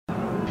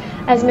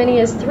As many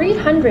as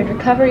 300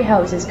 recovery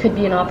houses could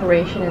be in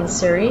operation in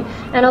Surrey,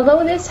 and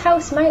although this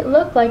house might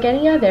look like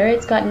any other,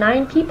 it's got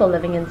 9 people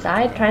living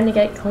inside trying to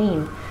get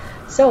clean.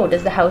 So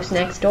does the house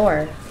next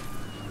door.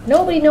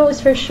 Nobody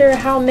knows for sure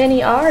how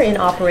many are in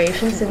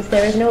operation since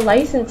there is no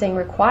licensing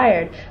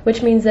required,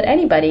 which means that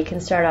anybody can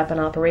start up an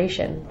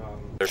operation.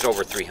 There's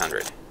over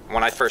 300.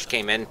 When I first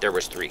came in, there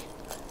was 3.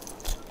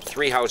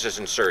 3 houses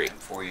in Surrey.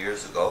 4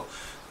 years ago,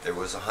 there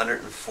was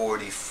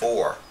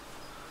 144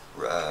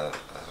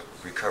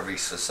 recovery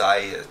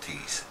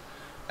societies.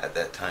 At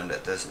that time,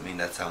 that doesn't mean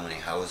that's how many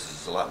houses.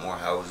 There's a lot more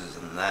houses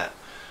than that.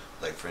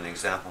 Like for an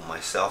example,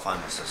 myself,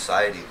 I'm a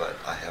society, but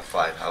I have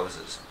 5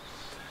 houses.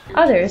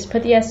 Others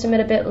put the estimate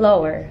a bit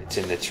lower. It's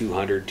in the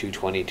 200,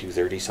 220,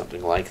 230,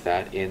 something like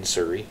that in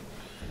Surrey.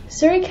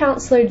 Surrey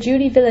councillor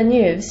Judy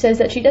Villeneuve says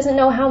that she doesn't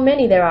know how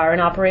many there are in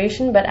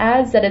operation, but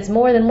adds that it's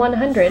more than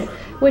 100,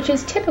 which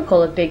is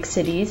typical of big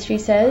cities, she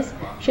says.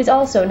 She's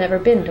also never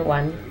been to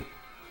one.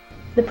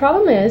 The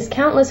problem is,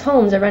 countless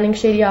homes are running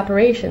shady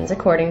operations,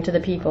 according to the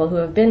people who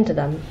have been to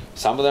them.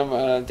 Some of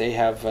them, they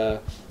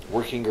have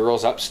working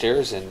girls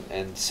upstairs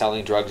and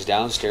selling drugs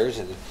downstairs,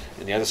 and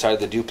the other side of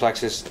the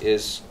duplex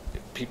is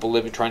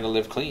people trying to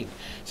live clean.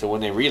 So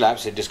when they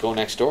relapse, they just go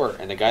next door,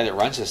 and the guy that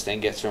runs this thing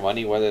gets their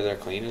money whether they're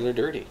clean or they're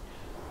dirty.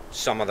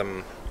 Some of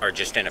them are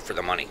just in it for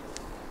the money.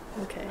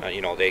 Okay.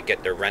 You know, they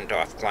get their rent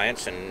off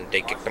clients and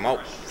they kick them out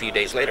a few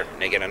days later.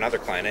 And they get another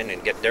client in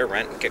and get their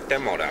rent and kick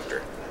them out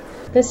after.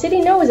 The city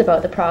knows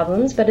about the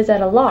problems, but is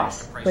at a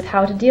loss with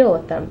how to deal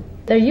with them.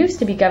 There used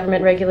to be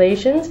government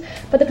regulations,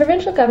 but the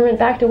provincial government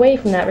backed away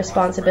from that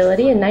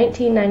responsibility in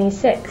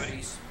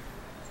 1996.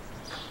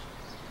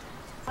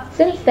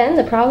 Since then,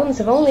 the problems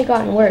have only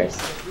gotten worse.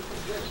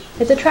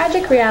 It's a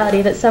tragic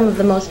reality that some of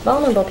the most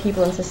vulnerable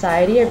people in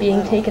society are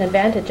being taken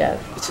advantage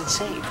of. It's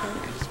insane.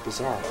 It's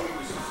bizarre.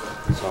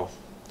 So,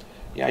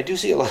 yeah, I do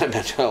see a lot of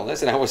mental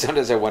illness, and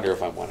sometimes I wonder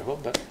if I'm one of them.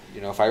 But, you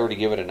know, if I were to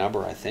give it a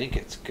number, I think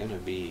it's going to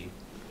be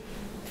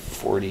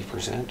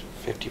 40%,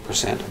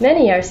 50%.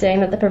 Many are saying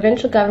that the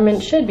provincial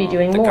government should be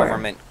doing more. The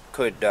government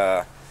could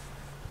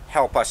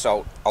help us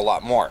out a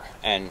lot more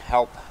and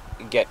help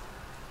get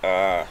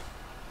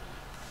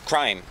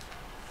crime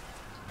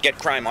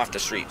off the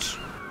streets.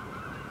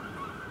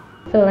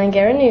 For the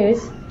Langara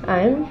News,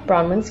 I'm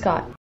Bronwyn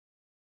Scott.